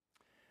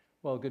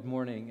Well, good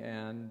morning,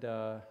 and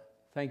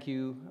thank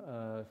you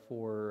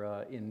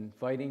for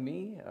inviting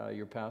me.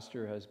 Your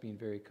pastor has been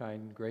very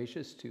kind and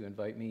gracious to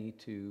invite me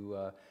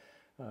to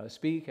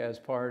speak as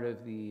part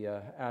of the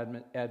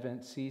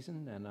Advent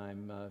season, and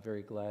I'm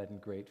very glad and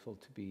grateful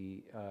to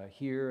be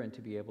here and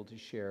to be able to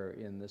share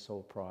in this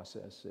whole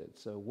process.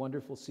 It's a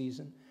wonderful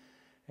season,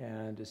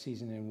 and a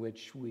season in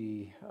which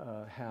we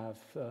have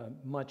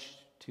much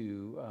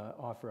to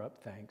offer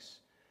up thanks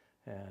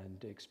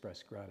and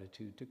express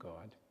gratitude to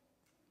God.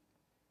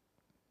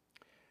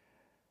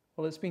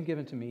 Well, it's been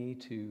given to me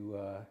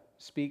to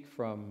speak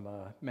from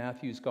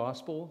Matthew's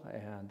Gospel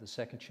and the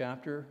second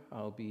chapter.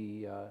 I'll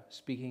be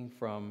speaking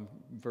from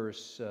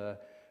verses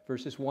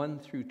 1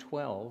 through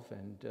 12.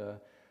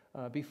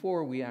 And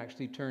before we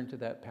actually turn to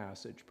that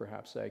passage,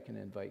 perhaps I can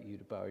invite you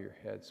to bow your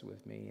heads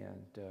with me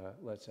and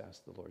let's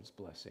ask the Lord's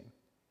blessing.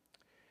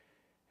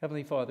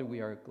 Heavenly Father,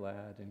 we are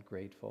glad and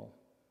grateful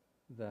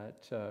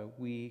that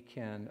we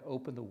can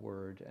open the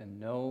Word and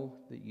know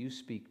that you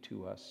speak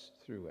to us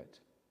through it.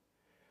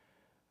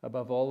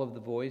 Above all of the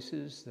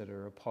voices that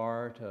are a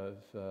part of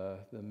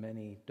the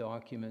many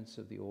documents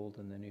of the Old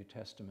and the New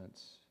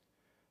Testaments,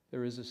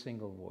 there is a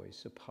single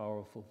voice, a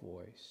powerful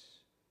voice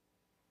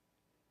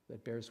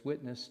that bears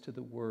witness to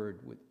the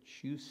word which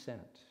you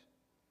sent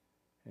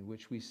and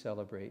which we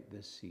celebrate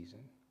this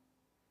season.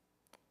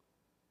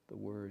 The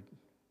word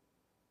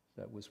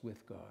that was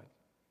with God,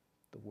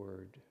 the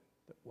word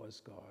that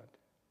was God,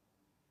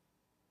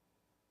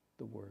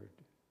 the word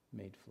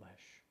made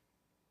flesh.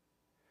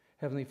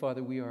 Heavenly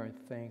Father, we are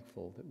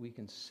thankful that we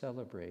can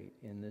celebrate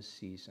in this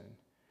season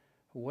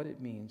what it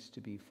means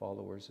to be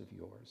followers of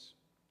yours.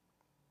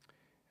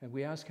 And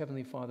we ask,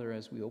 Heavenly Father,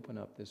 as we open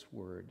up this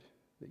word,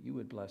 that you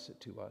would bless it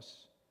to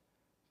us.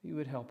 You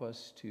would help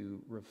us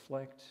to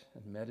reflect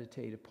and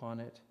meditate upon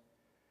it,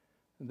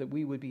 and that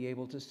we would be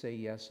able to say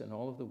yes in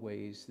all of the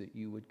ways that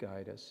you would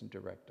guide us and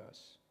direct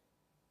us.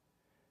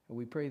 And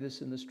we pray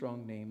this in the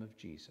strong name of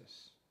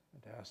Jesus,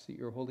 and ask that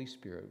your Holy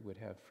Spirit would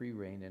have free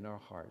reign in our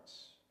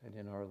hearts and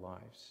in our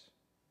lives.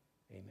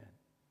 Amen.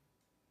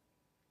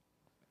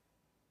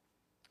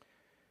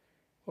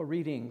 Well,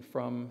 reading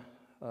from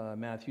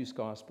Matthew's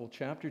Gospel,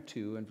 chapter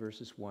 2, and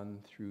verses 1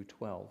 through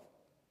 12.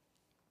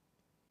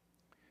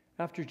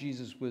 After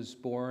Jesus was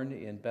born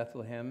in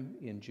Bethlehem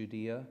in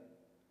Judea,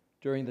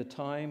 during the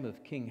time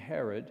of King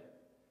Herod,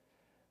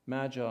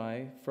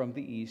 Magi from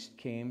the east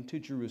came to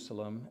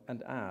Jerusalem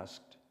and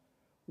asked,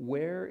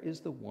 "Where is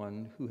the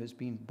one who has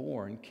been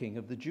born King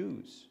of the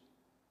Jews?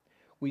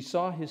 We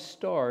saw his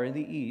star in the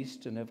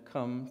east and have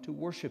come to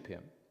worship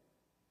him."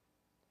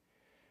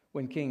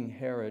 When King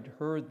Herod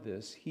heard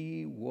this,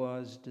 he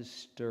was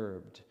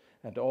disturbed,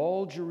 and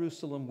all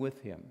Jerusalem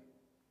with him.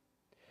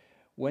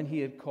 When he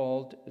had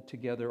called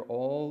together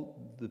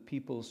all the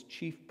people's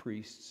chief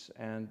priests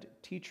and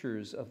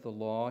teachers of the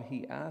law,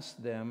 he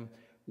asked them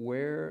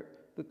where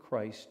the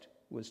Christ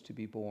was to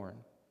be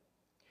born.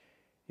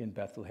 "In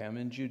Bethlehem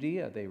in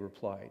Judea," they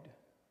replied,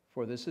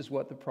 "for this is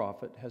what the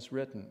prophet has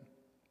written.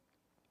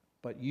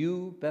 But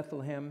you,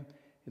 Bethlehem,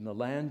 in the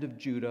land of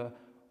Judah,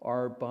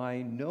 are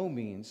by no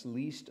means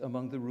least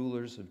among the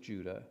rulers of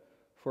Judah,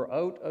 for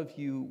out of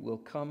you will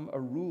come a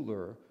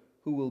ruler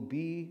who will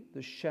be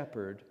the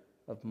shepherd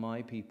of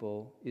my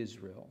people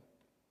Israel."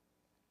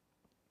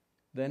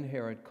 Then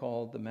Herod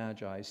called the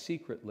Magi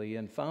secretly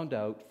and found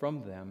out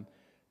from them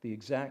the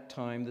exact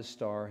time the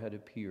star had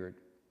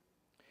appeared.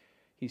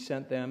 He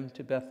sent them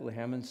to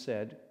Bethlehem and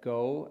said,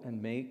 "Go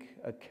and make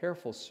a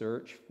careful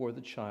search for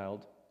the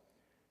child.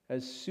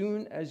 As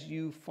soon as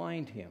you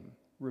find him,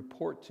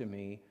 report to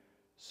me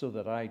so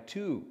that I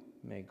too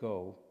may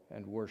go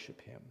and worship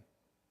him."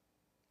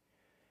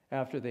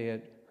 After they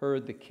had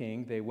heard the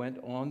king, they went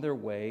on their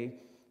way,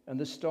 and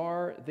the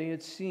star they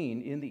had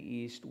seen in the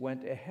east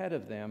went ahead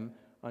of them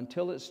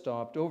until it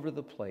stopped over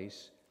the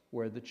place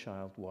where the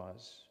child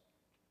was.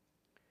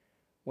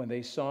 When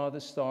they saw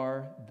the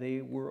star,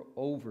 they were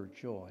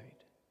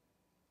overjoyed.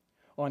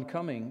 On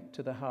coming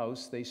to the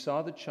house, they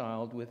saw the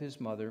child with his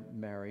mother,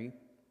 Mary,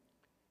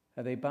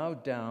 and they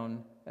bowed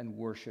down and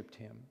worshipped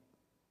him.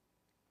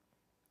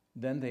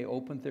 Then they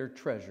opened their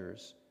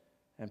treasures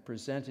and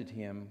presented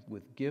him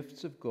with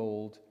gifts of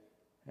gold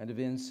and of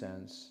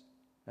incense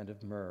and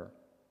of myrrh.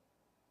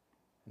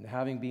 And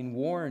having been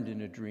warned in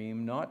a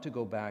dream not to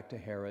go back to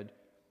Herod,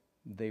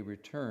 they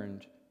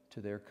returned to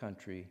their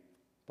country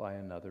by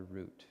another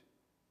route.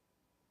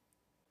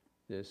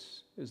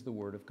 This is the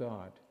word of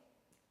God.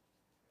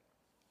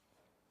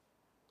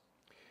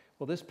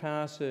 Well, this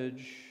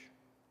passage,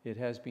 it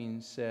has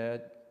been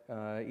said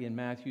in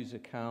Matthew's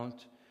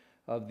account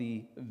of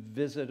the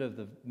visit of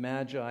the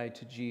Magi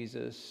to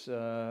Jesus,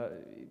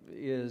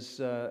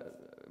 is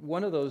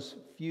one of those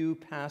few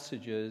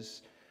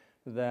passages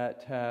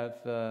that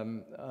have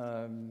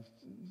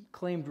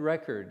claimed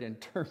record in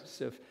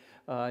terms of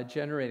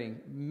generating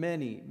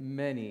many,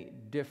 many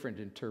different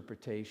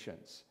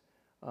interpretations.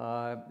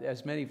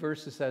 As many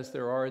verses as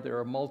there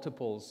are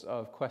multiples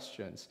of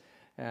questions.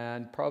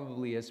 And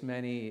probably as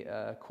many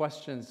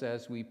questions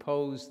as we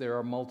pose, there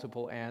are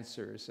multiple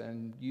answers.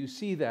 And you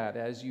see that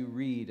as you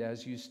read,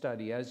 as you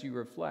study, as you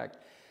reflect.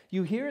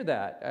 You hear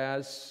that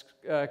as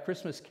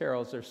Christmas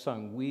carols are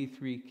sung, "We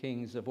Three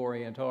Kings of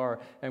Orient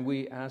Are," and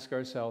we ask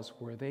ourselves,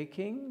 were they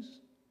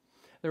kings?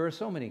 There are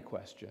so many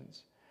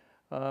questions.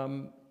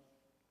 Who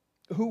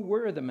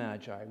were the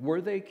Magi?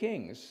 Were they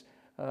kings?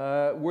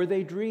 Were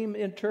they dream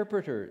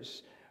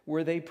interpreters?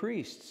 Were they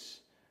priests?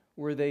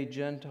 Were they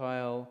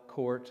Gentile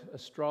court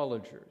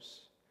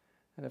astrologers?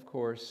 And of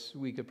course,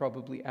 we could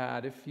probably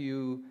add a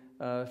few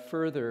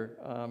further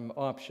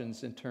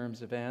options in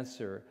terms of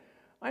answer.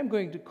 I'm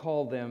going to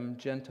call them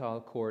Gentile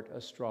court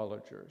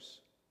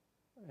astrologers,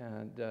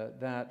 and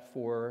that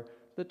for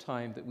the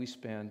time that we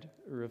spend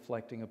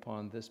reflecting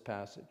upon this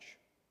passage.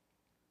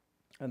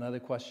 Another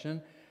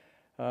question,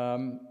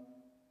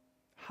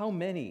 how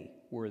many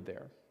were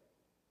there?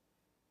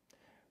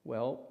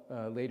 Well,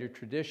 later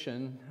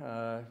tradition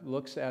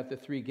looks at the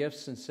three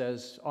gifts and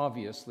says,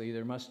 obviously,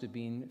 there must have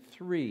been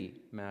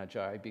 3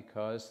 magi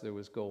because there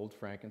was gold,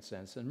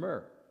 frankincense, and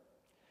myrrh.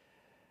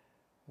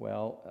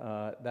 Well,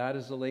 that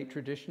is a late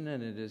tradition,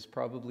 and it is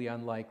probably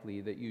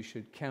unlikely that you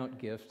should count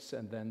gifts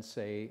and then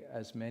say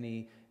as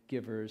many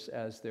givers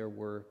as there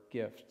were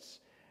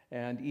gifts.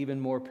 And even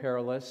more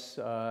perilous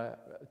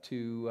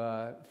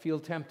to feel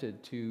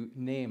tempted to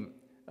name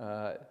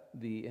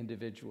the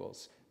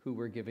individuals who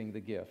were giving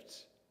the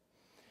gifts.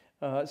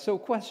 So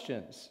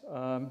questions.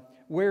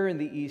 Where in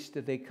the east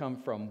did they come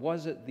from?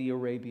 Was it the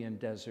Arabian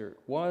desert?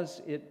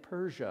 Was it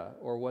Persia?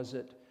 Or was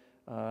it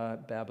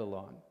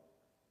Babylon?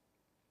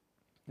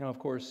 Now, of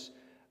course,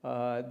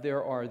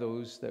 there are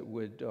those that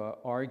would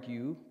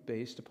argue,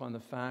 based upon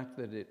the fact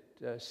that it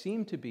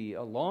seemed to be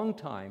a long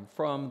time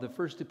from the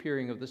first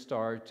appearing of the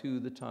star to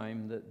the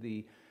time that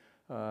the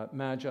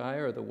Magi,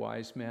 or the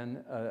wise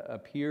men,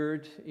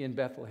 appeared in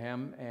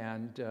Bethlehem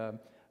and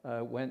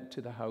went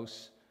to the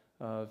house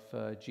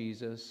of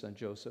Jesus and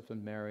Joseph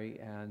and Mary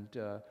and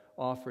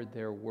offered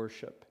their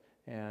worship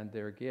and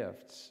their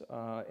gifts.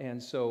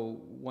 And so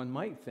one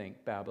might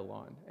think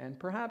Babylon, and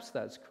perhaps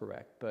that's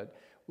correct, but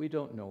we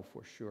don't know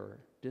for sure.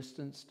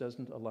 Distance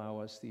doesn't allow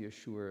us the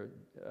assured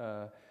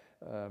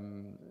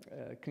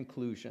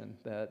conclusion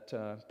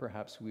that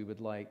perhaps we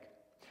would like.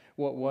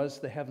 What was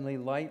the heavenly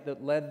light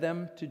that led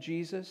them to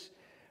Jesus?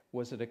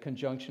 Was it a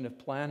conjunction of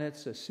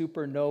planets, a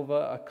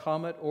supernova, a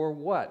comet, or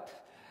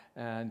what?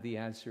 And the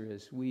answer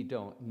is we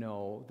don't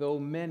know. Though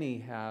many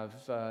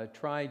have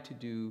tried to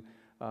do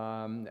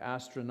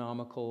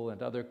astronomical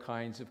and other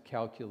kinds of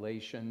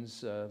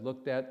calculations,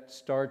 looked at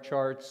star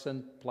charts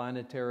and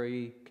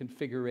planetary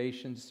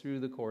configurations through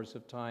the course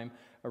of time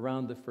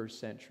around the first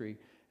century,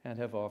 and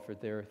have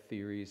offered their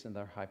theories and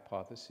their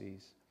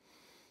hypotheses.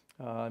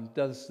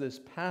 Does this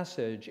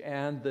passage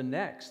and the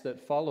next that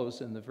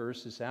follows in the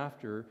verses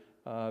after,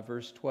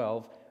 verse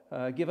 12,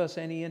 give us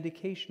any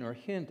indication or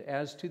hint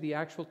as to the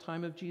actual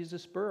time of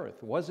Jesus'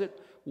 birth? Was it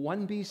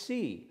 1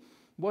 BC?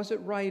 Was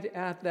it right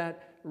at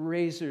that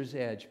razor's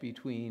edge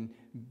between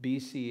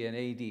BC and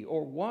AD?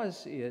 Or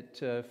was it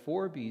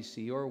 4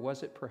 BC? Or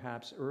was it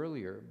perhaps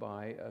earlier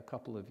by a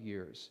couple of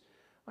years?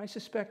 I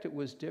suspect it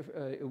was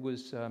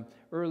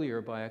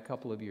earlier by a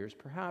couple of years,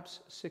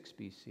 perhaps 6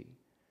 BC,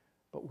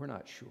 but we're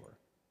not sure.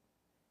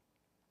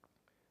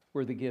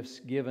 Were the gifts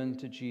given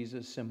to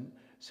Jesus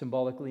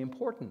symbolically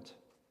important?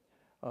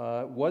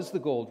 Was the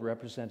gold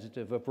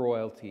representative of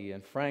royalty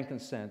and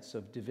frankincense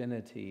of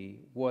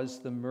divinity?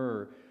 Was the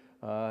myrrh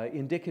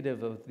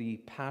indicative of the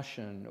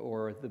passion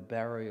or the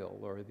burial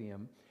or the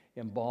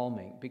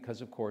embalming?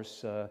 Because, of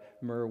course,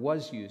 myrrh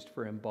was used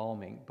for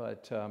embalming,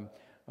 but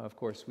of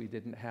course we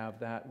didn't have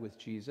that with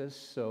Jesus.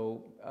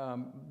 So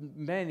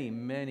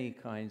many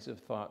kinds of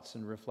thoughts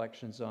and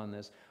reflections on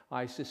this.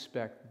 I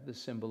suspect the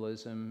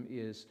symbolism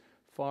is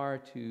far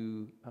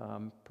too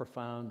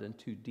profound and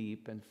too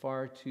deep and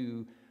far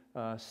too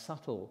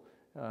subtle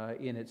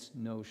in its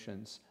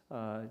notions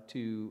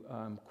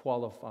to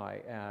qualify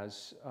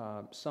as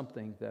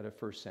something that a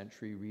first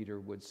century reader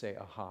would say,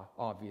 aha,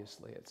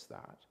 obviously it's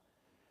that.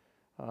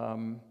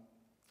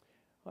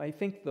 I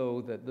think,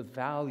 though, that the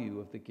value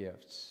of the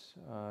gifts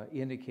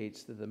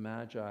indicates that the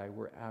Magi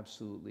were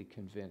absolutely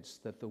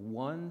convinced that the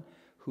one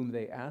whom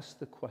they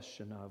asked the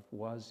question of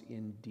was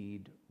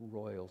indeed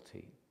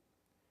royalty.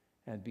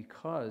 And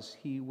because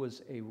he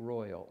was a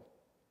royal,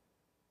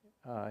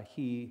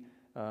 he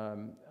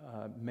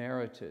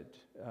merited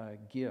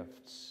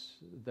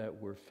gifts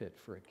that were fit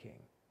for a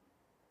king.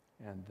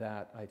 And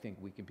that, I think,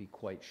 we can be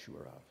quite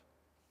sure of.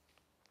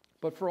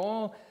 But for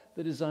all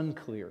that is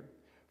unclear,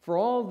 for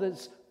all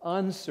that's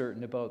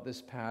uncertain about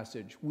this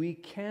passage, we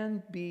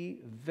can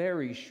be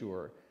very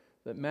sure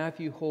that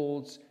Matthew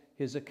holds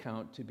his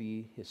account to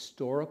be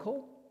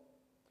historical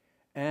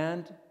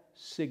and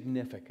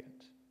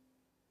significant.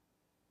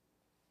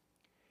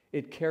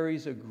 It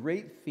carries a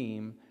great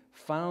theme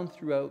found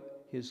throughout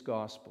his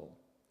gospel,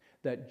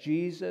 that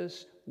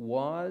Jesus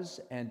was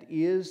and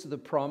is the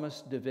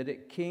promised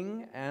Davidic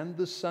king and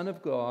the Son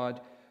of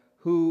God,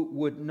 who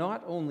would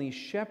not only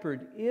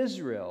shepherd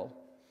Israel,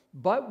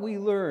 But we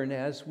learn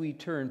as we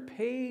turn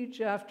page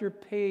after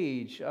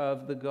page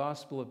of the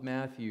Gospel of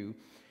Matthew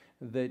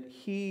that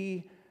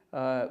he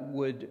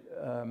would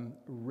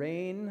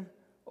reign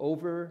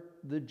over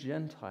the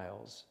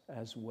Gentiles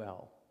as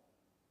well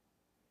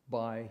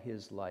by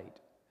his light,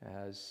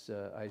 as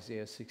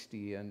Isaiah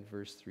 60 and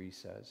verse 3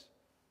 says.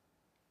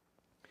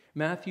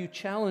 Matthew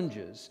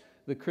challenges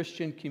the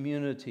Christian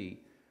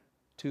community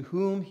to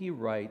whom he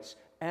writes,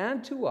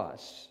 and to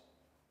us,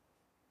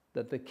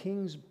 that the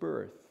King's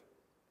birth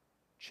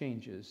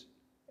changes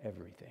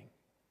everything.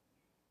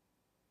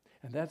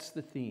 And that's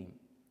the theme.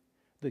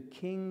 The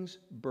King's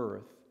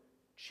birth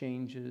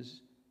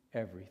changes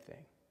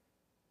everything.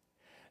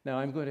 Now,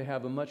 I'm going to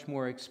have a much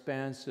more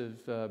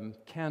expansive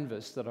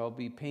canvas that I'll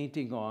be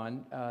painting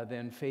on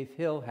than Faith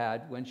Hill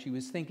had when she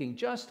was thinking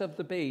just of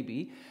the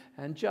baby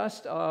and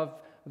just of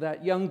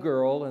that young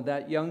girl and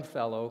that young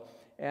fellow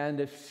and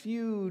a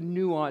few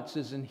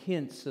nuances and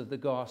hints of the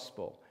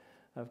gospel.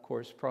 Of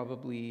course,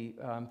 probably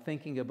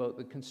thinking about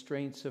the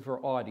constraints of her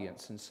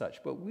audience and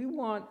such. But we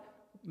want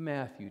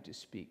Matthew to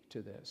speak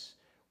to this.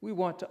 We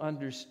want to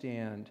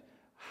understand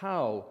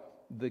how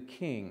the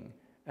King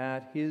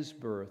at his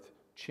birth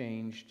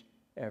changed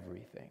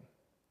everything.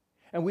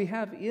 And we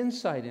have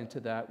insight into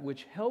that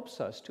which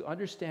helps us to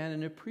understand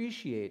and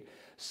appreciate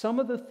some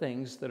of the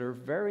things that are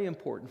very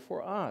important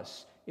for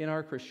us in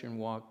our Christian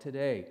walk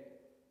today.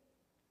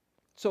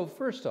 So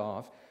first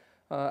off,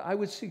 I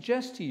would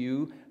suggest to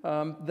you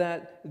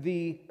that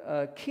the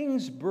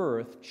King's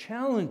birth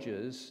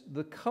challenges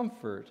the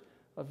comfort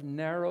of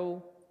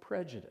narrow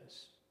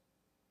prejudice.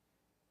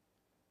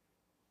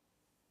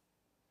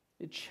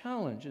 It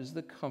challenges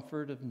the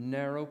comfort of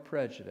narrow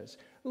prejudice.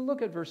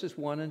 Look at verses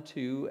 1 and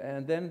 2,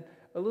 and then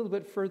a little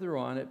bit further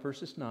on at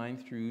verses 9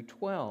 through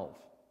 12.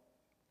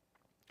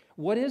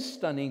 What is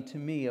stunning to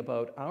me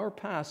about our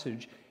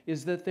passage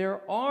is that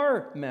there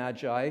are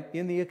magi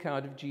in the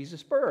account of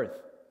Jesus' birth.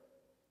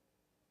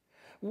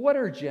 What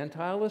are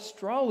Gentile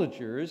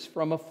astrologers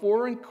from a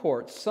foreign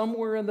court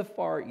somewhere in the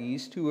Far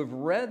East who have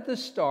read the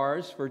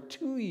stars for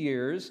 2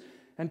 years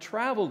and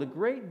traveled a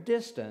great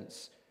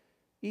distance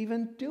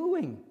even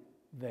doing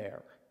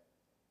there?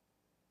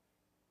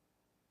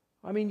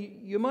 I mean,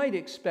 you might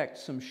expect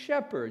some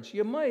shepherds,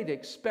 you might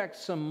expect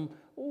some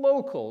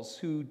locals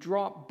who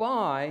drop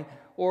by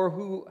or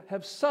who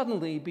have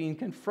suddenly been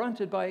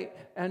confronted by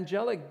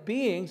angelic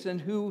beings and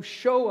who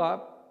show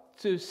up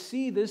to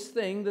see this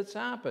thing that's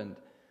happened.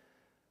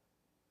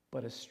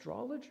 But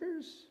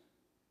astrologers?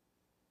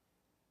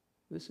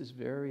 This is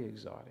very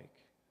exotic,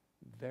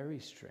 very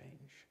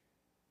strange.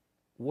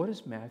 What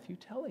is Matthew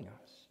telling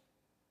us?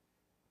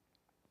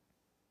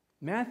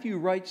 Matthew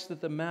writes that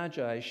the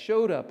Magi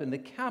showed up in the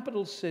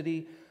capital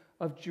city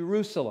of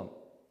Jerusalem,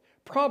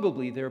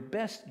 probably their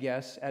best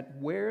guess at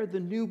where the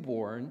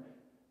newborn,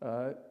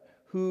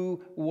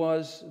 who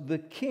was the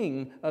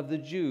king of the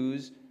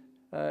Jews,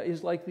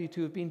 is likely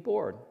to have been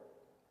born.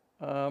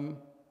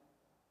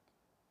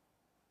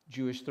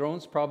 Jewish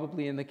throne's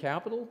probably in the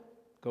capital.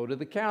 Go to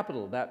the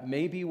capital. That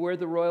may be where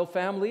the royal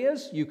family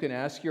is. You can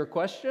ask your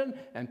question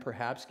and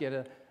perhaps get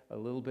a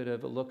little bit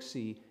of a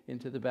look-see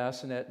into the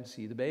bassinet and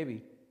see the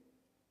baby.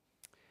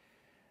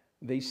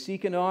 They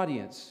seek an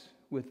audience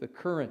with the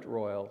current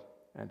royal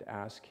and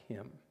ask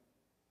him.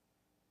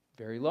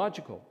 Very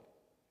logical.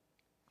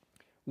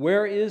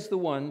 Where is the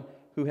one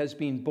who has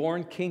been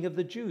born King of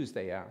the Jews,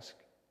 they ask.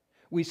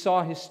 We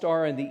saw his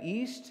star in the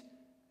east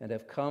and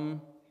have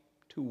come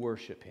to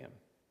worship him.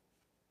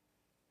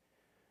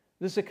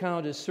 This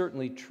account is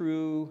certainly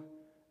true,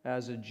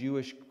 as a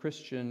Jewish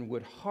Christian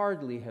would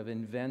hardly have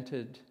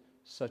invented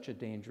such a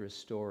dangerous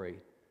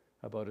story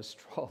about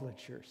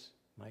astrologers.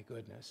 My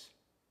goodness.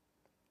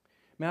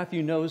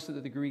 Matthew knows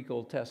that the Greek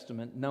Old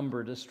Testament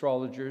numbered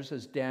astrologers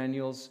as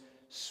Daniel's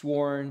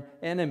sworn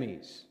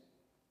enemies.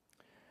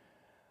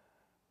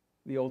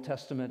 The Old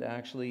Testament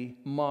actually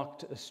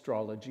mocked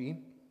astrology,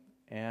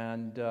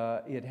 and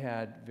it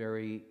had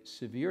very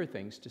severe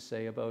things to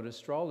say about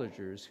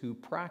astrologers who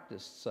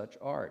practiced such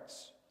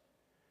arts.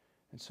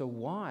 And so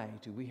why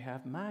do we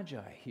have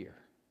magi here?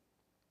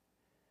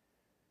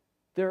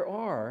 There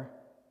are,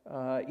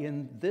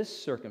 in this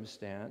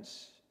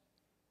circumstance,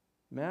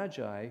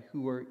 magi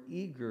who are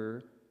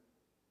eager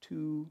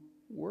to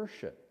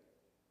worship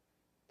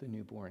the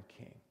newborn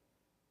king.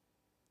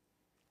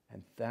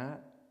 And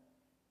that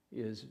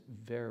is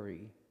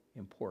very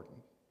important.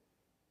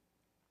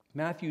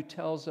 Matthew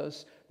tells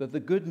us that the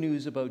good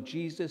news about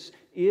Jesus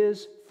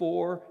is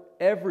for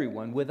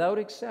everyone, without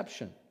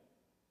exception,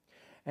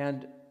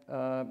 and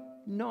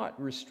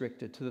not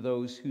restricted to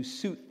those who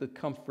suit the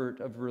comfort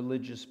of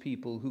religious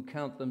people who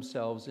count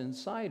themselves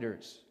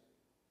insiders.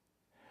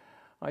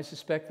 I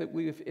suspect that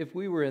if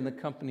we were in the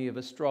company of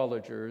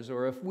astrologers,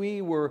 or if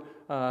we were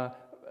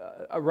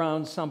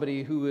around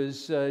somebody who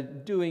is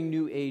doing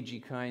new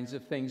agey kinds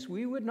of things,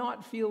 we would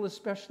not feel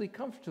especially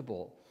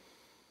comfortable.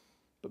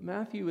 But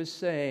Matthew is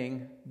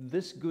saying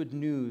this good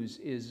news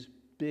is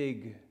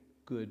big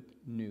good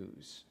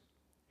news.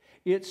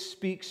 It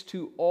speaks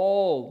to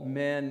all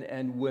men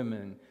and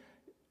women,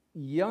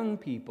 young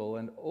people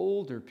and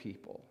older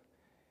people.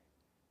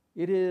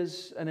 It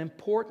is an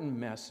important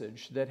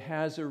message that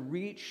has a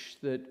reach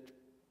that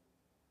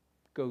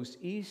goes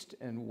east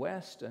and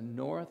west and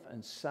north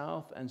and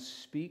south and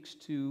speaks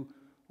to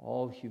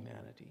all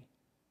humanity.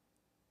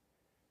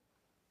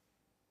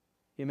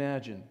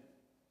 Imagine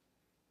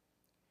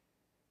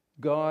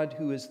God,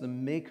 who is the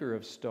maker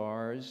of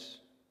stars,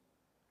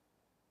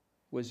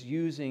 was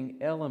using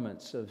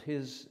elements of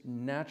his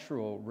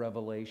natural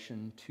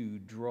revelation to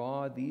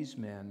draw these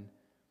men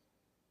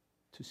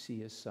to see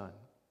his Son.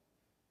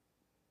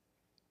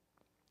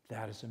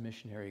 That is a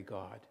missionary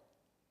God.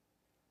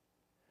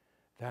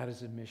 That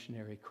is a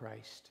missionary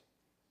Christ.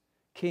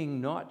 King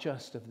not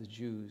just of the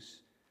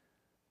Jews,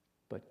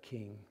 but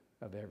King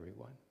of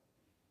everyone.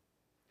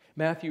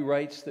 Matthew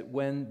writes that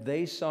when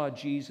they saw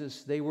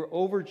Jesus, they were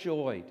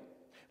overjoyed.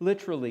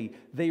 Literally,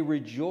 they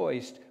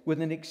rejoiced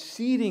with an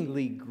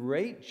exceedingly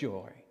great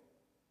joy.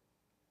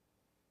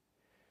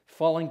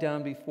 Falling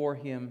down before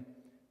him,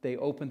 they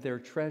opened their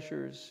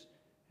treasures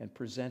and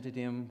presented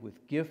him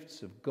with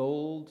gifts of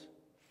gold,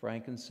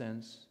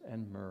 frankincense,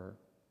 and myrrh,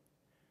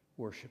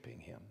 worshiping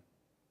him.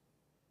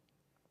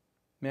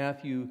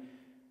 Matthew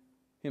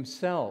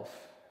himself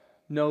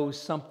knows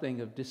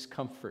something of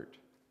discomfort.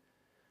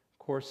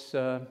 Of course,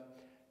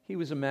 he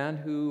was a man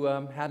who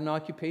had an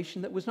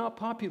occupation that was not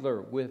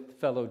popular with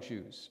fellow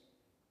Jews.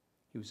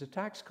 He was a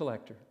tax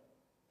collector.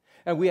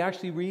 And we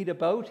actually read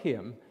about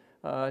him,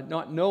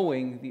 not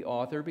knowing the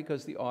author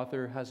because the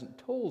author hasn't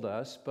told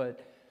us,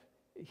 but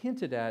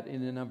hinted at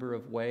in a number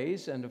of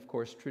ways. And of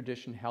course,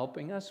 tradition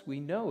helping us, we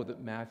know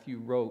that Matthew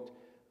wrote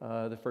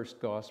the first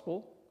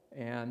gospel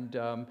and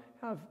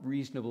have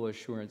reasonable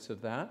assurance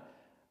of that.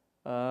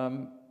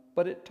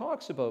 But it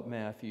talks about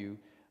Matthew,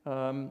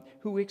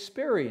 who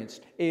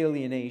experienced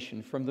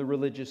alienation from the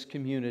religious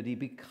community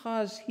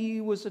because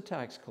he was a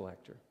tax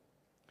collector.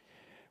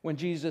 When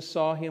Jesus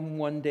saw him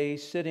one day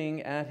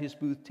sitting at his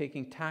booth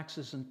taking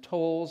taxes and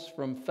tolls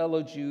from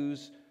fellow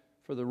Jews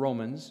for the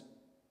Romans,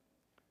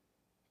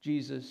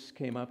 Jesus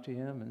came up to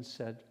him and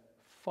said,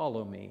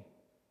 "Follow me.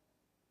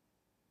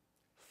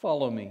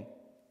 Follow me."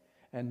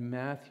 And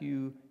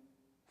Matthew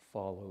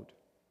followed,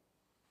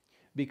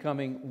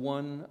 becoming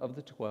one of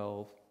the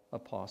 12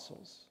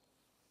 apostles.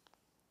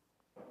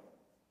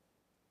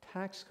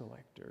 Tax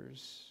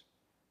collectors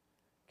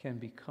can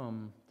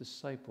become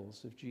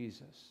disciples of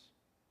Jesus.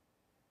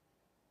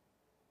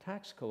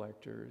 Tax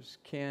collectors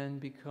can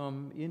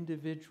become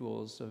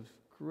individuals of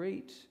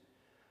great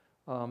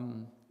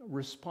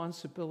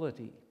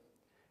responsibility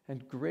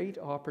and great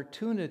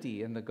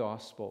opportunity in the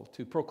gospel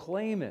to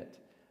proclaim it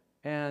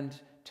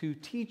and to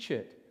teach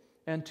it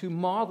and to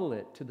model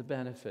it to the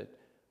benefit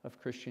of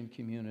Christian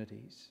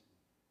communities.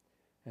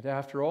 And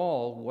after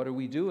all, what are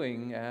we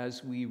doing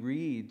as we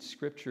read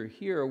Scripture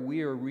here?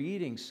 We are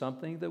reading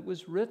something that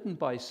was written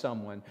by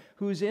someone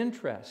whose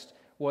interest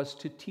was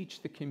to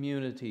teach the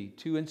community,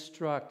 to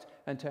instruct,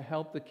 and to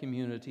help the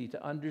community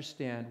to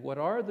understand what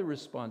are the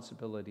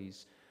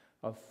responsibilities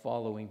of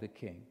following the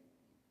King.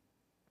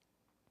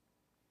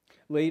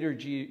 Later,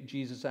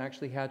 Jesus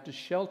actually had to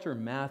shelter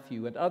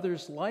Matthew and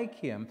others like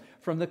him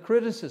from the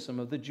criticism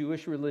of the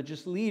Jewish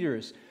religious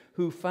leaders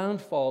who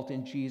found fault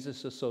in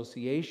Jesus'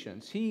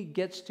 associations. He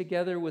gets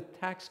together with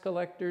tax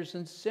collectors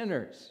and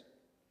sinners.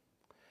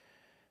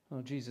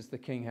 Well, Jesus the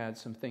King had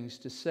some things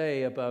to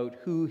say about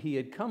who he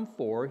had come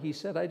for. He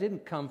said, "I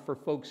didn't come for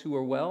folks who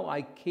are well.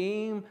 I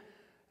came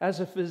as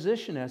a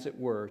physician, as it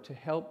were, to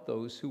help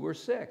those who were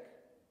sick.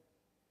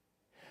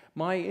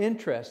 My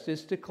interest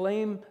is to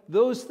claim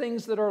those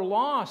things that are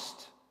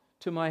lost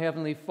to my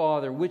Heavenly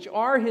Father, which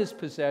are his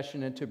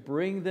possession, and to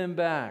bring them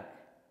back."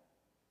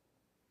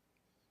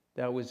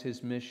 That was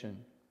his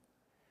mission.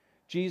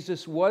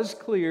 Jesus was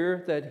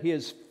clear that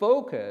his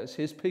focus,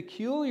 his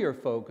peculiar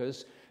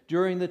focus,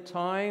 during the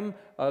time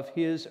of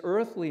his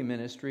earthly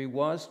ministry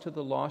was to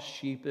the lost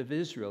sheep of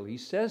Israel. He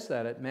says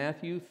that at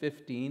Matthew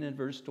 15 and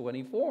verse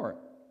 24.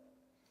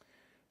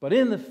 But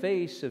in the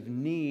face of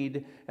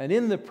need and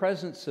in the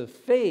presence of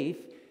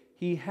faith,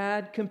 he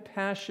had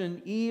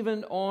compassion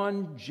even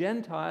on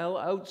Gentile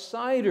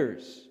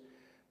outsiders,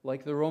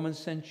 like the Roman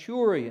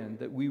centurion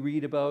that we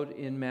read about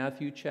in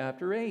Matthew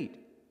chapter 8,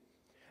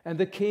 and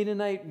the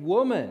Canaanite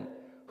woman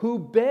who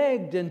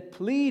begged and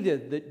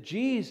pleaded that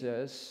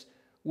Jesus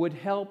would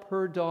help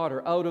her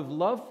daughter. Out of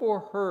love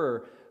for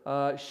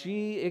her,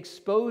 she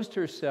exposed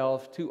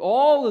herself to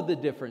all of the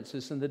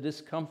differences and the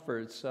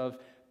discomforts of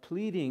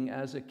pleading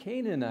as a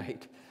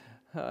Canaanite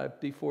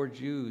before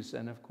Jews.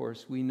 And of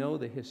course, we know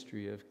the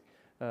history of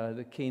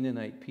the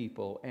Canaanite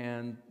people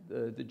and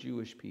the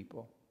Jewish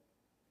people.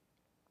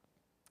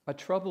 A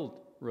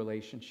troubled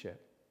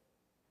relationship.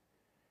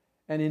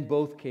 And in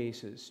both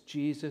cases,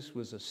 Jesus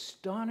was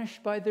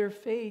astonished by their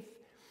faith,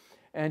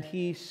 and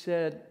he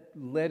said,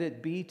 "Let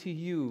it be to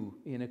you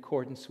in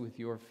accordance with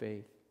your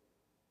faith."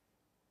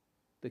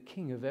 The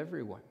King of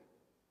everyone,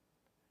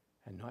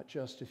 and not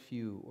just a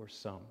few or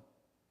some.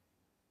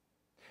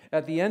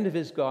 At the end of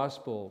his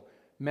gospel,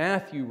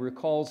 Matthew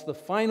recalls the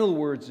final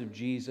words of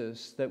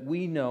Jesus that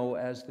we know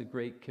as the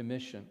Great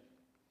Commission.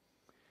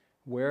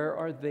 Where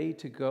are they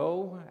to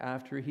go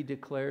after he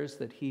declares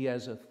that he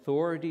has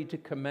authority to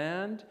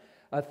command,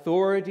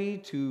 authority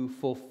to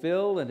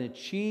fulfill and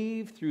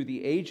achieve through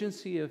the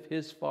agency of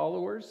his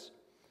followers?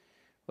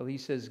 Well, he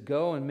says,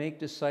 go and make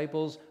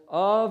disciples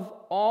of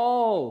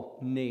all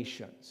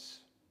nations.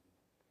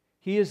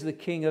 He is the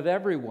king of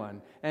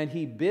everyone, and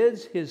he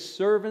bids his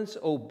servants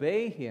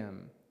obey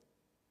him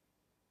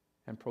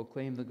and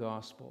proclaim the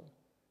gospel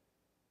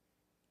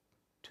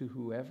to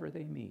whoever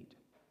they meet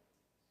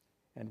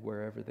and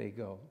wherever they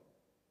go.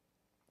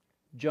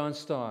 John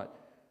Stott,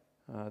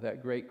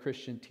 that great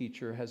Christian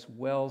teacher, has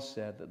well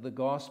said that the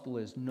gospel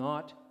is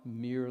not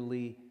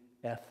merely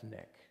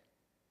ethnic.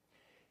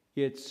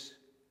 It's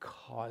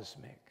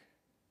cosmic.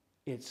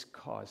 It's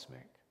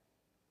cosmic.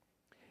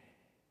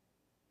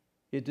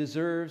 It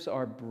deserves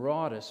our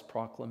broadest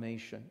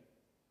proclamation.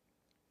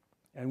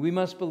 And we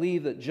must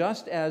believe that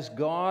just as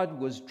God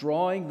was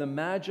drawing the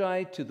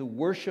Magi to the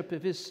worship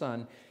of his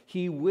Son,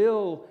 he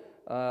will,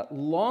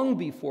 long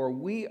before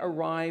we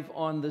arrive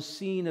on the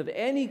scene of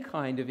any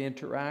kind of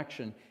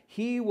interaction,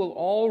 he will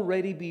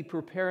already be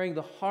preparing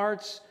the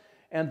hearts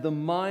and the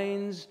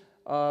minds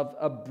of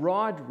a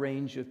broad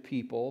range of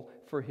people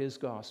for his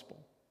gospel.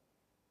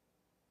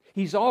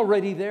 He's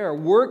already there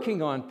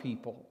working on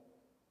people.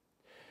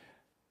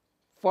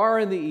 Far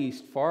in the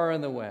east, far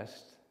in the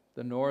west,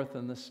 the north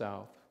and the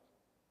south,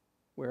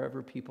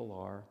 wherever people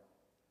are,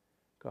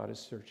 God is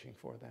searching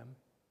for them.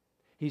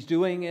 He's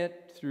doing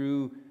it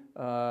through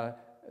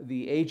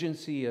the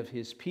agency of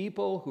his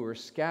people who are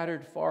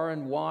scattered far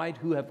and wide,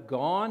 who have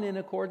gone in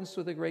accordance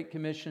with the Great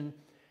Commission.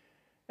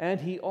 And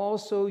he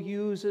also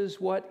uses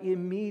what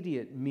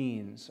immediate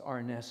means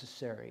are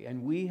necessary.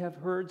 And we have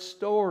heard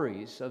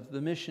stories of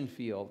the mission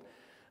field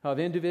of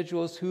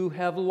individuals who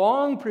have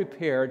long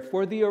prepared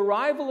for the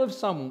arrival of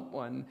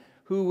someone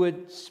who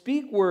would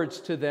speak words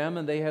to them,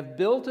 and they have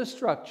built a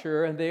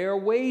structure and they are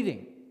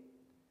waiting.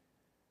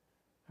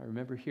 I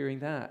remember hearing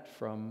that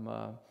from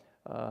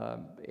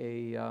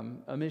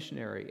a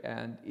missionary,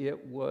 and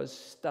it was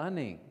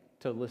stunning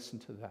to listen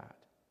to that.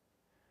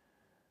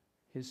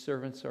 His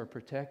servants are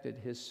protected,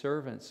 his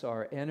servants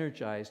are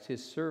energized,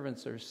 his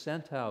servants are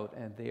sent out,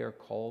 and they are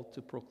called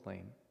to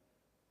proclaim.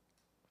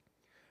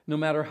 No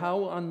matter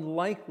how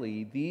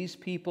unlikely these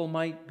people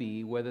might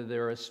be, whether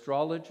they're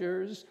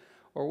astrologers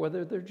or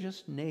whether they're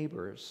just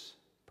neighbors,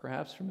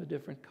 perhaps from a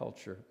different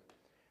culture,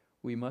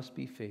 we must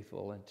be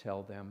faithful and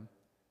tell them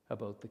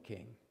about the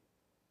King.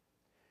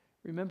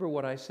 Remember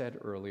what I said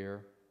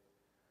earlier.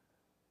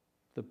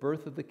 The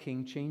birth of the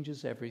King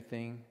changes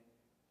everything.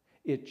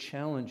 It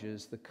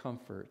challenges the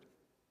comfort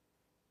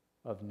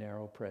of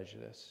narrow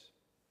prejudice.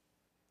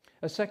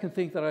 A second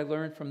thing that I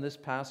learned from this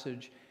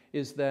passage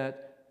is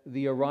that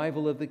the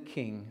arrival of the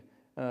King,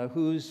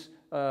 whose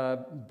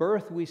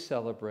birth we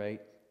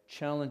celebrate,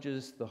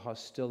 challenges the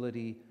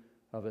hostility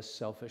of a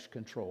selfish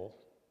control.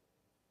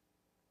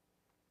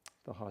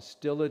 The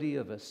hostility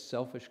of a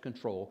selfish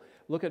control.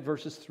 Look at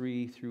verses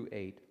 3 through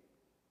 8.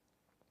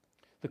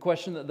 The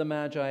question that the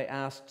Magi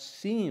asked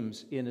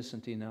seems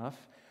innocent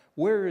enough.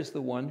 Where is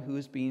the one who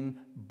is being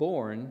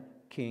born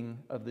King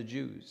of the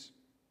Jews?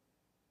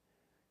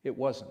 It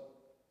wasn't.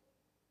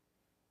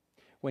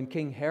 When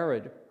King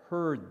Herod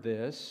heard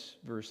this,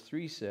 verse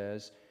 3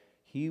 says,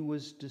 he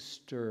was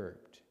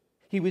disturbed.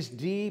 He was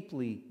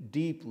deeply,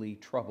 deeply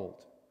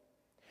troubled.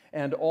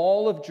 And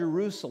all of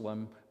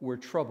Jerusalem were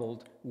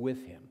troubled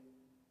with him.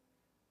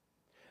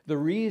 The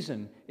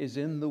reason is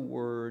in the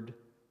word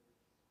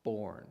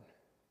born.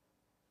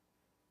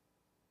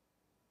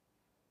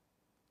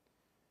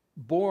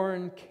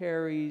 Born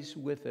carries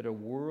with it a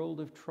world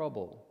of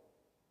trouble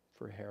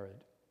for Herod.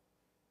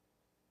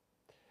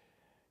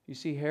 You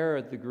see,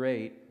 Herod the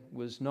Great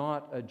was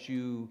not a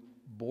Jew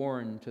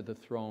born to the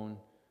throne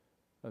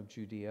of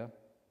Judea.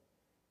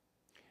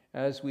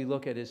 As we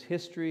look at his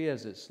history,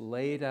 as it's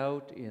laid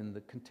out in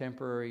the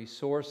contemporary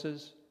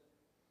sources,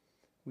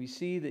 we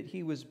see that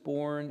he was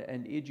born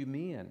an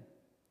Idumean.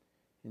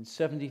 In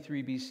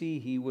 73 BC,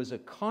 he was a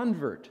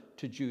convert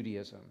to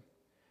Judaism.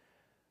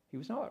 He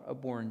was not a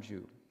born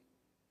Jew.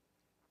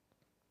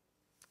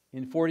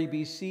 In 40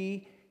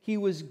 BC, he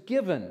was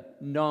given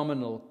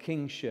nominal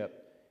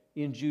kingship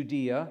in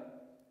Judea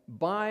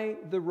by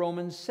the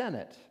Roman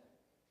Senate.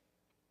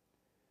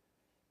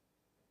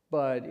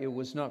 But it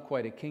was not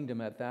quite a kingdom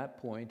at that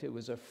point. It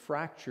was a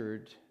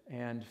fractured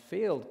and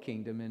failed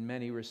kingdom in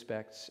many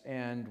respects.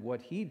 And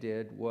what he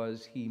did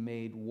was he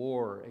made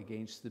war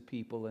against the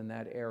people in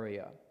that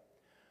area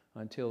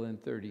until in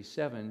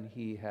 37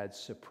 he had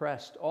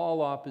suppressed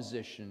all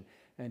opposition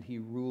and he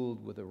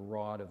ruled with a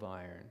rod of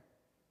iron.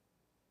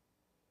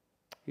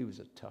 He was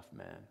a tough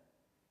man,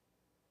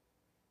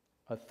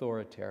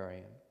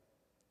 authoritarian.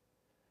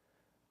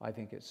 I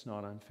think it's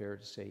not unfair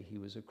to say he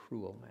was a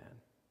cruel man.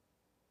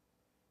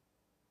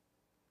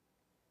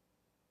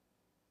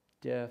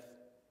 Death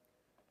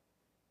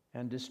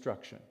and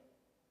destruction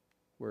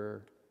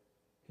were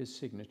his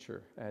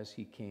signature as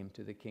he came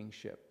to the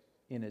kingship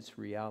in its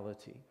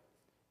reality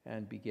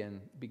and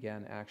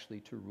began actually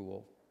to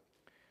rule.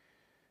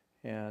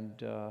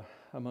 And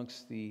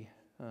amongst the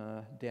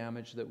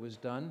damage that was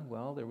done,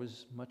 well, there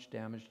was much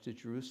damage to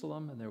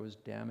Jerusalem and there was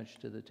damage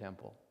to the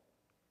temple.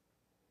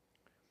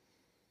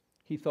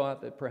 He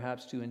thought that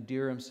perhaps to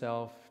endear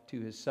himself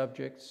to his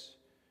subjects,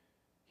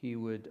 he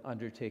would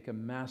undertake a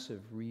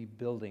massive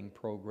rebuilding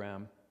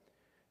program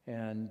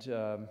and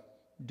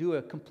do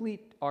a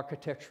complete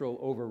architectural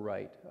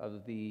overwrite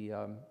of the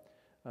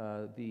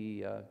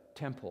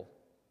temple,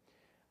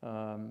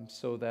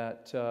 so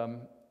that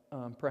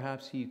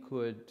perhaps he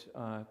could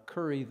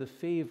curry the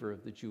favor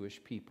of the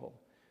Jewish people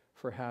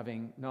for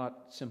having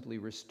not simply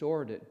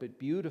restored it, but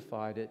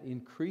beautified it,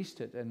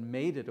 increased it, and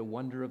made it a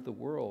wonder of the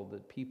world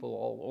that people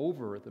all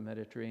over the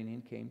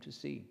Mediterranean came to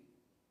see.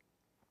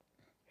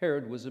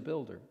 Herod was a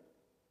builder.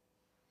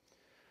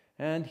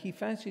 And he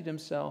fancied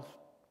himself,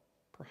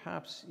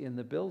 perhaps in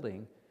the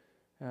building,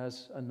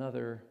 as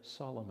another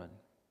Solomon.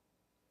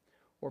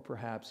 Or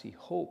perhaps he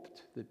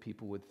hoped that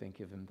people would think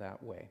of him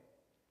that way.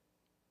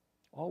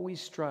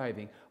 Always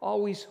striving,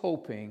 always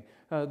hoping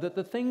that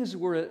the things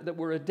that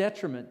were a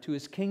detriment to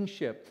his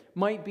kingship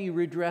might be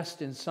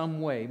redressed in some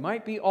way,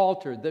 might be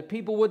altered, that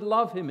people would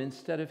love him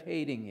instead of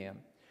hating him,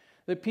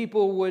 that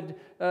people would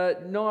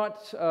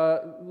not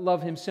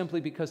love him simply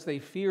because they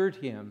feared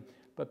him,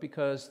 but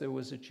because there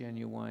was a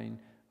genuine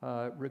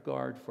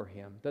regard for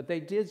him, that they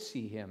did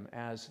see him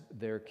as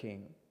their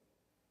king.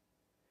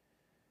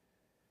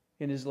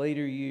 In his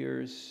later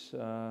years,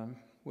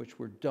 which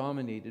were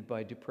dominated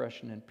by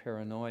depression and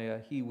paranoia,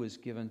 he was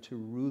given to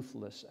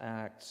ruthless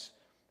acts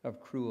of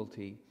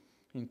cruelty,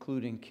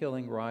 including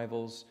killing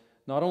rivals,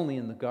 not only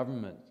in the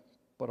government,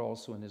 but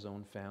also in his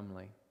own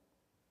family.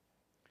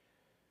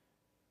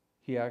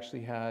 He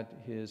actually had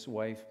his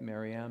wife,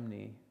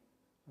 Mariamne,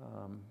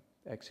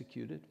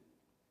 executed,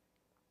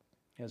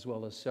 as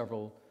well as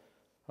several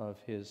of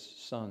his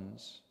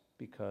sons,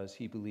 because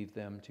he believed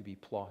them to be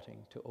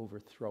plotting to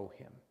overthrow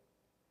him.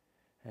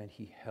 And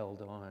he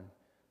held on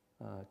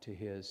to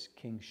his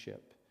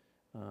kingship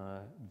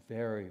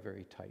very,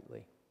 very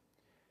tightly.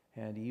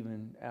 And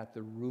even at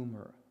the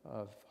rumor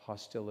of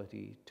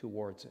hostility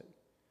towards it,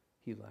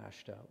 he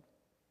lashed out.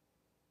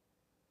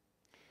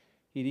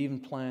 He'd even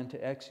planned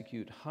to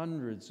execute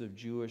hundreds of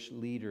Jewish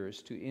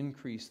leaders to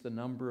increase the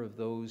number of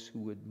those who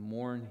would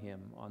mourn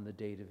him on the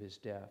date of his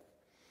death,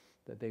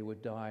 that they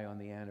would die on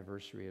the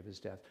anniversary of his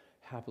death.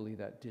 Happily,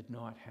 that did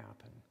not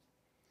happen.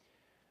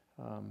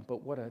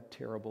 But what a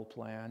terrible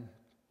plan,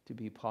 to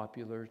be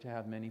popular, to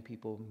have many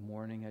people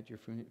mourning at your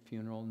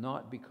funeral,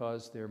 not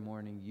because they're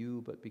mourning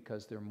you, but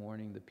because they're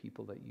mourning the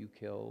people that you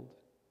killed.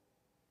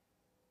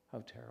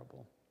 How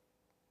terrible.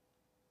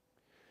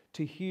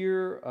 To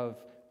hear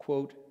of,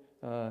 quote,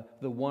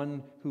 the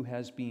one who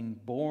has been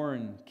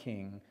born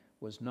king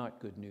was not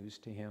good news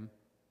to him.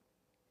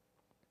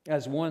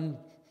 As one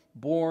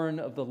born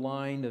of the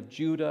line of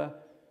Judah,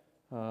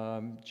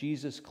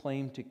 Jesus'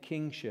 claim to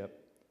kingship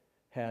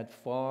had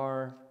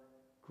far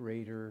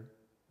greater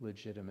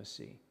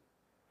legitimacy.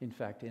 In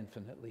fact,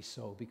 infinitely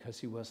so,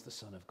 because he was the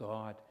Son of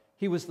God.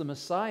 He was the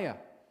Messiah.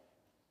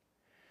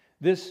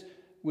 This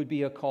would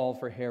be a call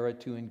for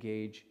Herod to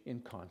engage in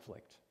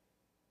conflict.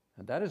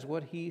 And that is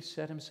what he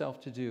set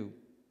himself to do.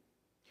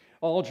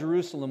 All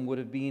Jerusalem would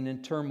have been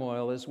in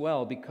turmoil as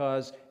well,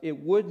 because it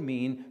would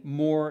mean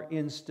more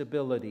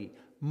instability,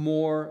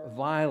 more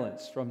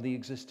violence from the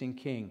existing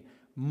king,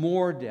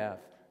 more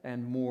death,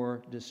 and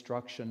more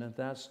destruction, and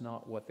that's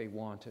not what they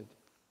wanted.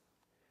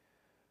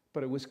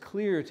 But it was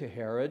clear to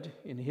Herod,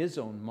 in his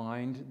own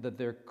mind, that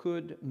there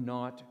could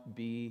not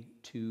be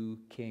two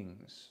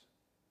kings.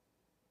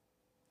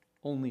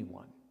 Only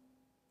one.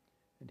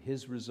 And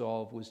his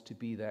resolve was to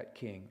be that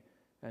king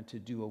and to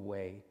do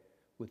away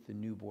with the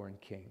newborn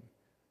king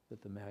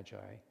that the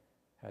Magi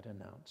had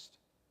announced.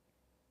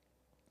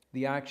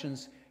 The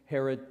actions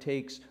Herod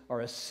takes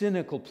are a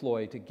cynical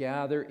ploy to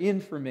gather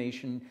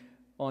information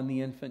on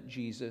the infant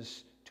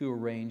Jesus to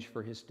arrange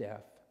for his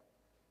death.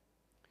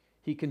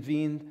 He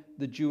convened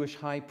the Jewish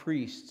high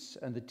priests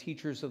and the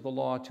teachers of the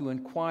law to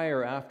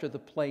inquire after the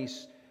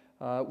place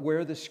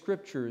where the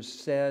scriptures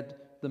said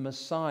the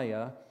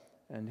Messiah,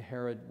 and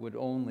Herod would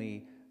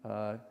only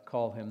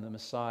call him the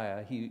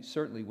Messiah. He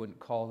certainly wouldn't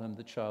call him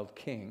the child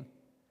king,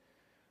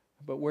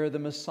 but where the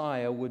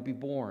Messiah would be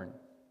born.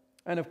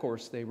 And of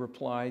course, they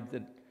replied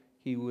that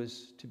he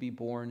was to be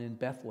born in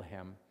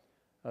Bethlehem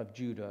of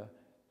Judah,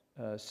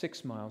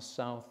 6 miles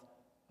south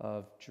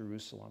of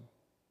Jerusalem.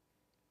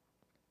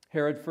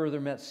 Herod further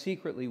met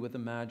secretly with the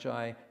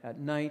Magi at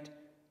night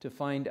to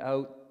find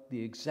out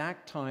the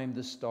exact time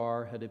the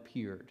star had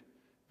appeared,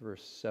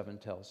 verse 7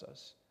 tells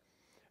us.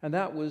 And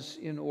that was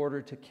in order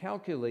to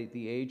calculate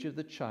the age of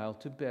the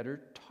child to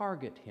better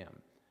target him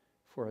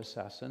for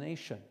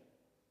assassination.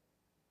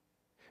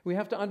 We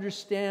have to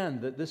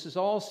understand that this is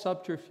all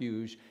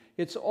subterfuge.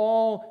 It's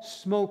all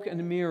smoke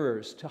and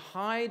mirrors to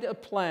hide a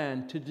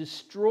plan to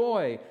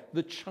destroy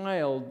the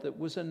child that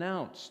was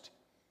announced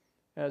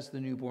as the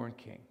newborn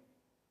king.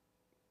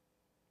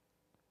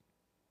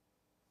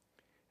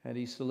 And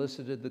he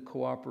solicited the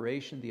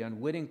cooperation, the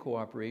unwitting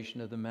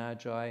cooperation of the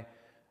Magi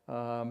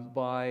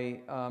by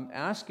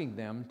asking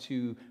them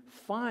to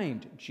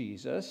find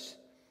Jesus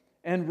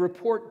and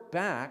report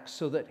back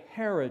so that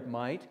Herod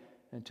might,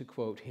 and to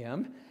quote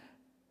him,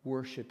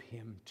 worship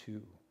him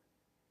too.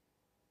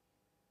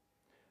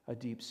 A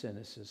deep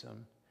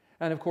cynicism.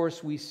 And of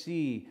course, we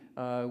see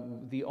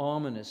the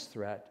ominous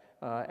threat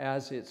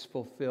as it's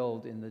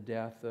fulfilled in the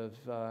death of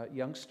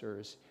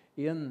youngsters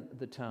in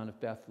the town of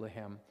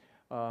Bethlehem,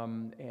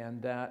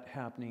 and that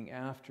happening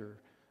after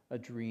a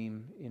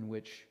dream in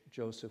which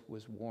Joseph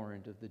was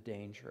warned of the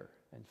danger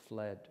and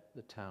fled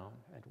the town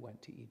and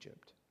went to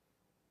Egypt.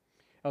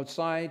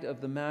 Outside of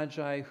the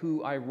Magi,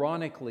 who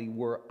ironically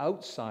were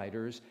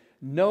outsiders,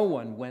 no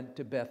one went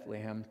to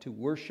Bethlehem to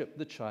worship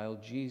the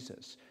child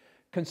Jesus.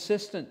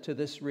 Consistent to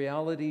this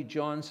reality,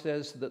 John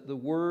says that the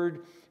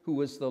Word, who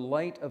was the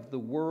light of the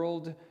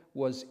world,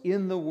 was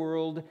in the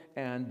world,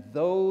 and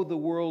though the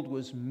world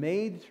was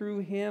made through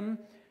him,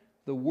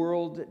 the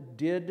world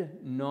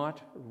did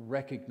not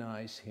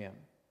recognize him.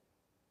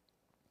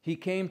 He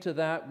came to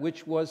that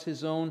which was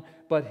his own,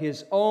 but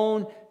his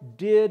own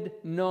did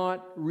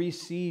not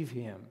receive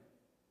him.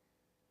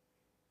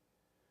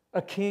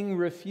 A king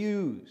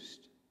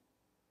refused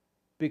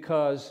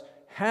because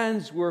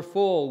hands were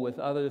full with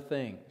other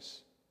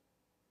things.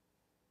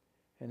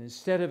 And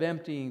instead of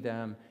emptying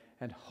them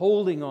and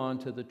holding on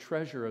to the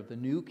treasure of the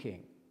new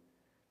king,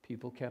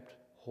 people kept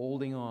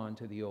holding on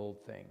to the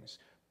old things.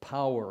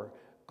 Power,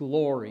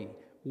 glory,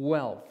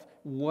 wealth,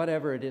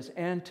 whatever it is.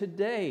 And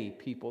today,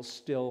 people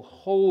still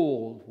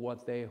hold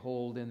what they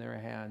hold in their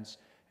hands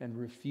and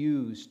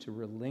refuse to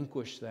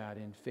relinquish that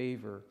in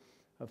favor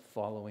of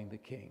following the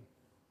king.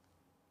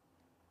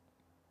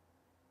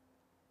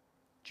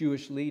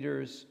 Jewish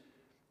leaders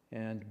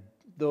and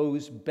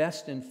those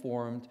best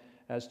informed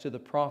as to the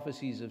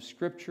prophecies of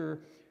Scripture,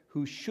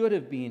 who should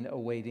have been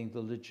awaiting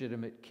the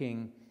legitimate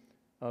king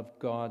of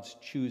God's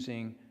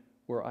choosing,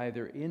 were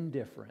either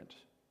indifferent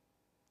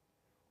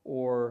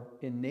or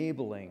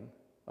enabling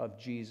of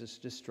Jesus'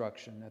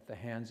 destruction at the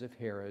hands of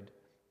Herod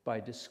by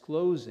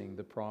disclosing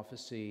the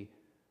prophecy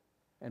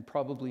and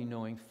probably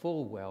knowing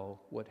full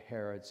well what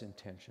Herod's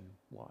intention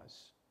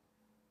was.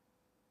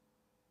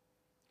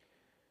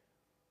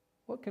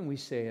 What can we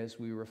say as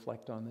we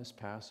reflect on this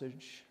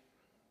passage,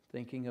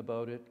 thinking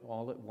about it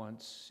all at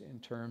once in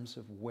terms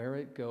of where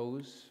it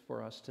goes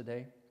for us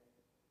today?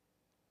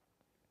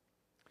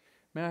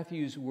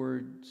 Matthew's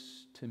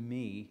words to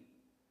me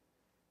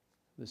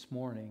this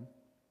morning,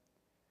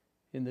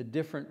 in the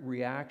different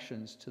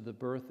reactions to the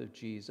birth of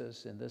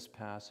Jesus in this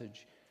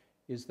passage,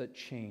 is that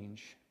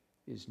change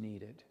is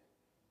needed.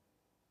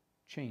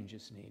 Change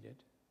is needed.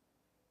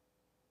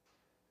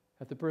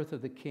 At the birth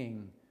of the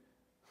King,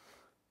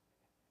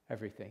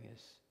 everything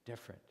is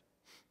different.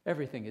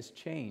 Everything is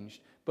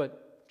changed,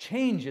 but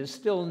change is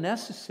still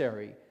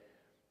necessary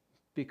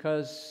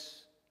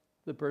because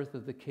the birth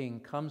of the King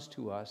comes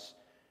to us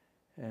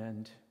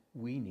and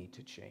we need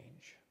to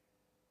change.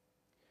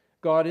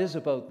 God is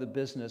about the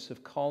business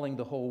of calling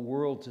the whole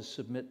world to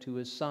submit to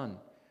his Son,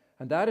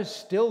 and that is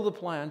still the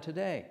plan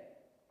today.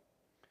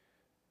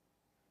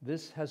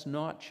 This has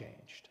not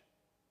changed.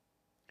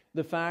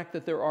 The fact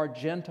that there are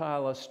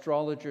Gentile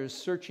astrologers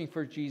searching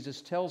for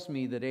Jesus tells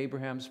me that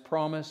Abraham's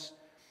promise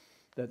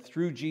that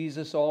through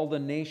Jesus all the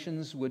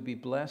nations would be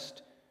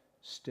blessed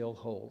still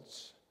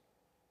holds.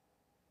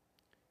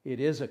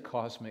 It is a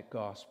cosmic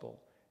gospel,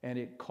 and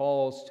it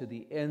calls to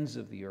the ends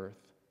of the earth.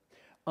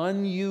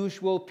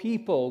 Unusual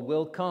people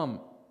will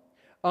come.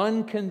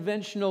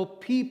 Unconventional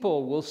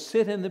people will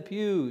sit in the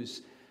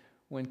pews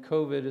when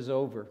COVID is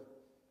over,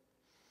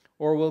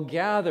 or will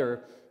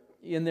gather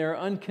in their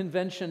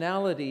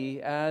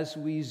unconventionality as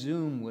we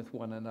Zoom with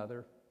one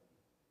another.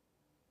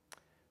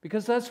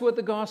 Because that's what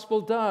the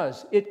gospel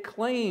does. It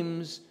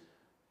claims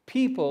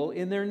people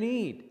in their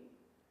need,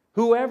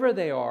 whoever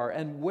they are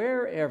and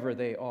wherever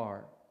they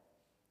are.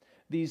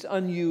 These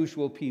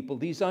unusual people,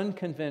 these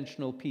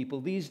unconventional people,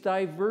 these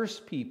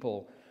diverse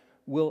people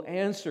will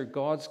answer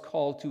God's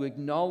call to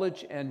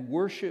acknowledge and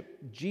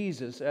worship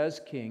Jesus as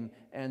King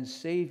and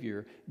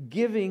Savior,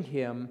 giving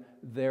him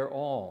their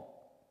all.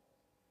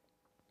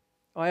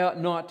 I ought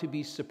not to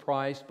be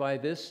surprised by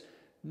this,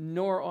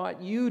 nor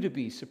ought you to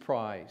be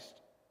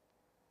surprised.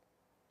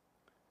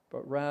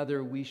 But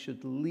rather, we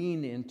should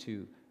lean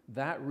into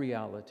that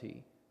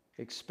reality,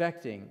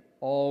 expecting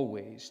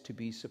always to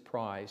be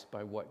surprised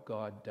by what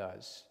God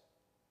does.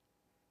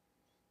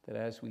 That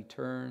as we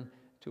turn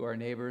to our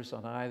neighbors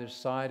on either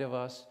side of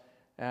us,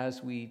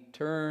 as we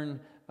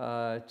turn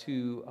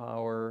to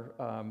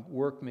our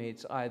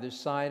workmates either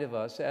side of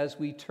us, as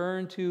we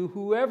turn to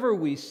whoever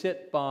we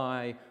sit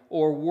by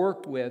or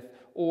work with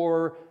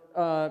or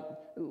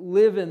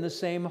live in the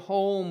same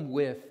home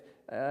with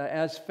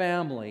as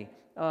family,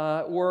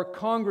 or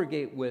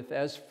congregate with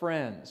as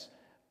friends,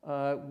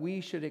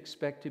 we should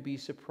expect to be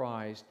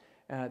surprised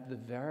at the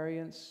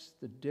variance,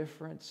 the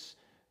difference,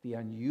 the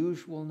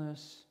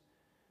unusualness,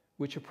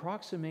 which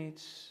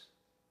approximates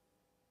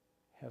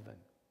heaven.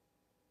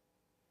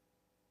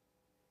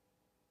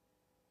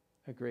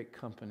 A great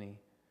company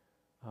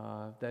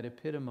that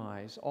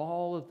epitomize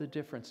all of the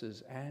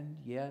differences and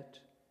yet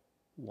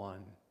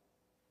one.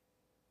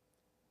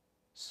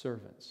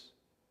 Servants,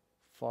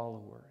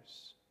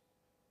 followers,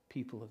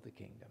 people of the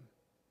kingdom.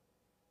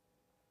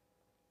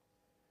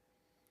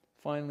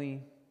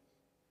 Finally,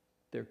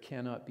 there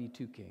cannot be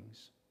two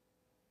kings.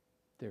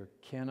 There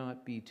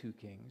cannot be two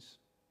kings.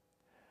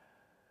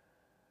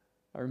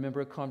 I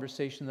remember a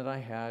conversation that I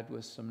had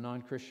with some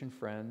non-Christian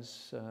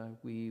friends.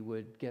 We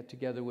would get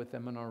together with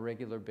them on a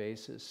regular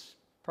basis,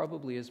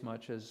 probably as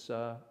much as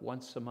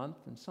once a month,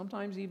 and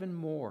sometimes even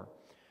more.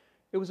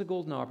 It was a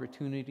golden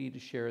opportunity to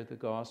share the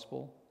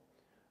gospel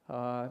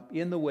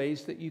in the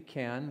ways that you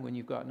can when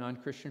you've got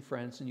non-Christian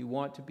friends and you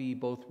want to be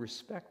both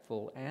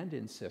respectful and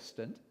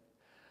insistent.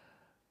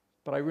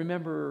 But I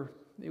remember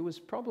it was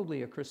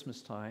probably a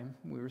Christmas time.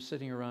 We were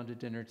sitting around a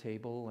dinner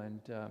table, and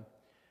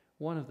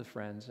one of the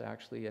friends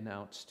actually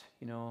announced,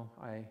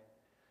 I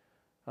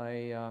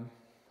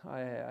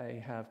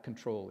have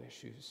control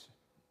issues.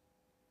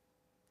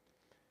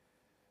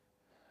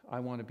 I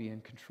want to be in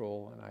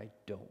control, and I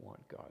don't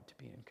want God to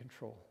be in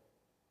control.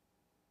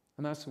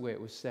 And that's the way it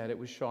was said. It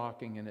was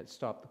shocking, and it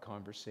stopped the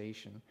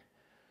conversation.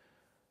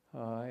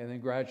 And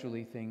then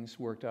gradually things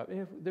worked out.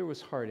 There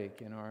was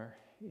heartache in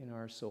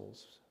our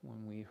souls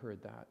when we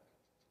heard that.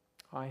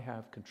 I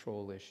have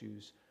control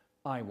issues.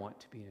 I want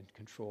to be in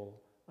control.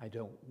 I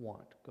don't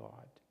want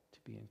God to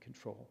be in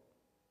control.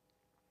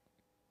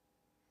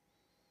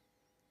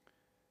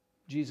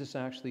 Jesus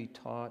actually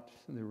taught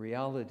the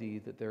reality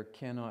that there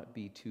cannot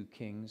be two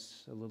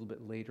kings a little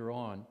bit later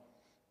on.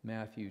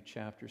 Matthew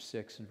chapter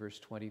 6 and verse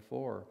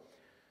 24.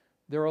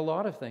 There are a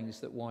lot of things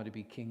that want to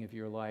be king of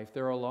your life.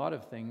 There are a lot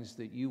of things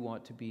that you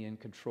want to be in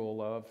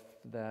control of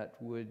that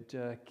would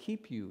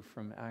keep you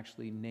from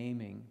actually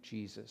naming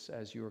Jesus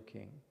as your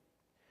king.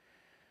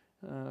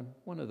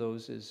 One of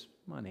those is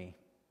money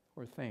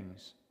or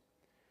things.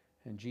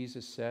 And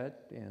Jesus said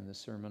in the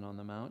Sermon on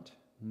the Mount,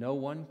 no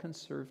one can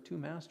serve two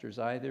masters.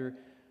 Either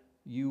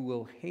you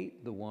will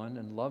hate the one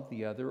and love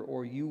the other,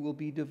 or you will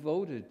be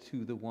devoted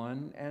to the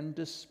one and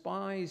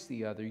despise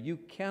the other. You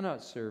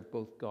cannot serve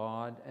both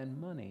God and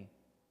money.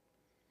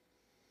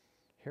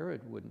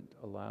 Herod wouldn't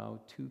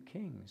allow two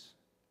kings.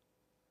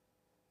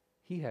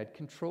 He had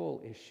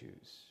control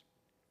issues.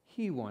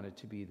 He wanted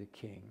to be the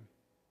king.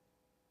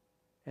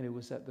 And it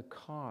was at the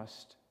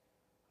cost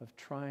of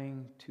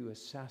trying to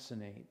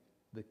assassinate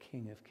the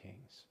King of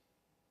Kings.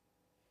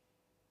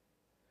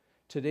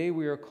 Today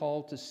we are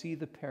called to see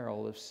the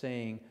peril of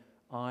saying,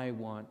 I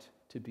want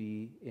to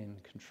be in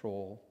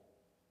control.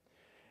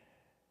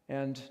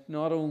 And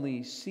not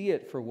only see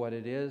it for what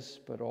it is,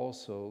 but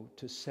also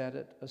to set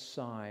it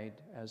aside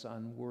as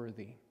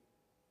unworthy.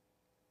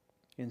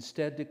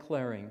 Instead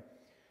declaring,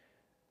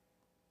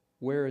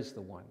 where is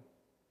the one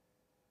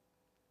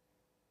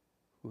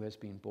who has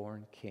been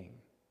born King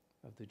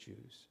of the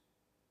Jews?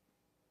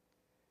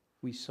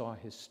 We saw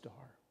his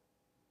star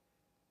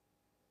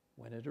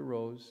when it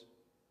arose,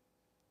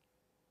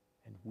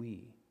 and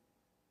we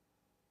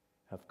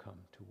have come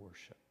to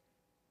worship.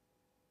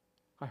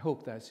 I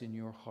hope that's in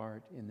your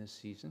heart in this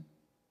season.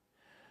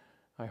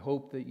 I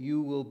hope that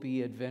you will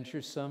be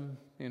adventuresome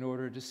in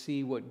order to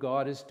see what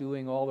God is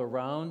doing all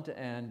around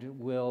and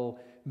will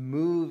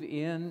move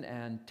in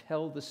and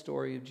tell the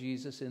story of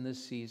Jesus in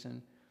this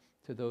season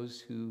to those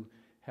who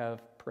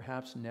have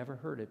perhaps never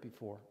heard it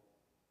before.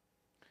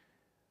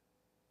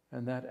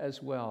 And that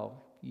as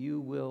well, you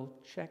will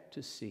check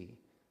to see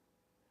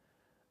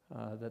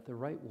that the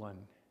right one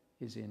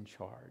is in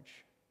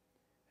charge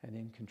and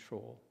in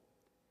control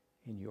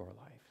in your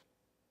life.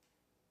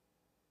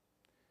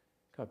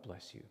 God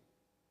bless you.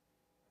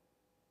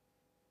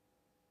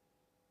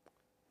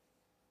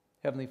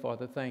 Heavenly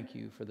Father, thank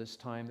you for this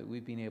time that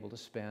we've been able to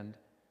spend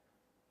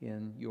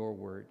in your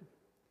word.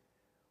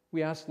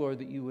 We ask, Lord,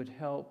 that you would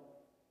help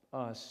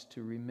us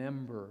to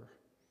remember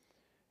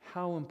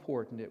how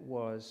important it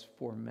was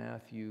for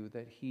Matthew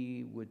that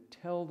he would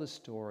tell the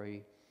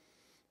story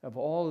of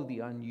all of the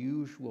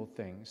unusual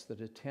things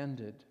that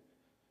attended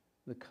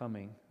the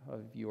coming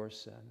of your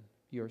Son.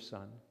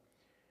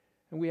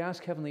 And we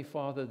ask, Heavenly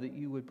Father, that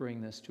you would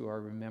bring this to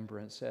our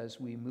remembrance as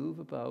we move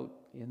about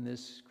in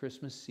this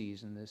Christmas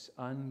season, this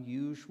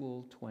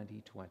unusual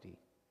 2020.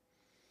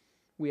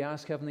 We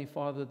ask, Heavenly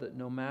Father, that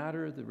no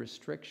matter the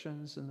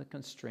restrictions and the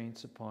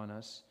constraints upon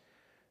us,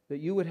 that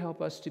you would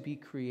help us to be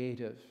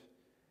creative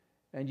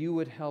and you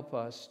would help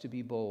us to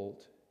be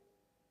bold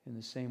in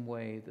the same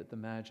way that the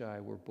Magi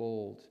were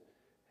bold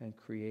and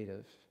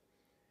creative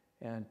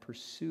and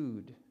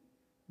pursued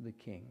the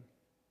King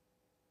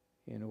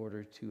in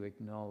order to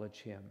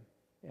acknowledge him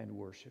and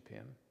worship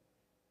him.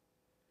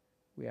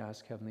 We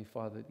ask, Heavenly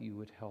Father, that you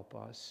would help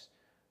us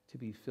to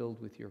be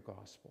filled with your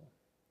gospel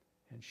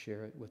and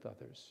share it with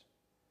others,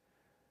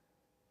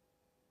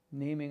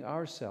 naming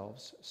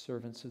ourselves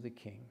servants of the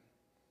King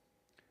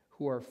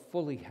who are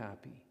fully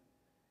happy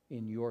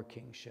in your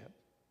kingship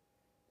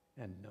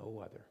and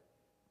no other.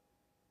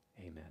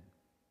 Amen.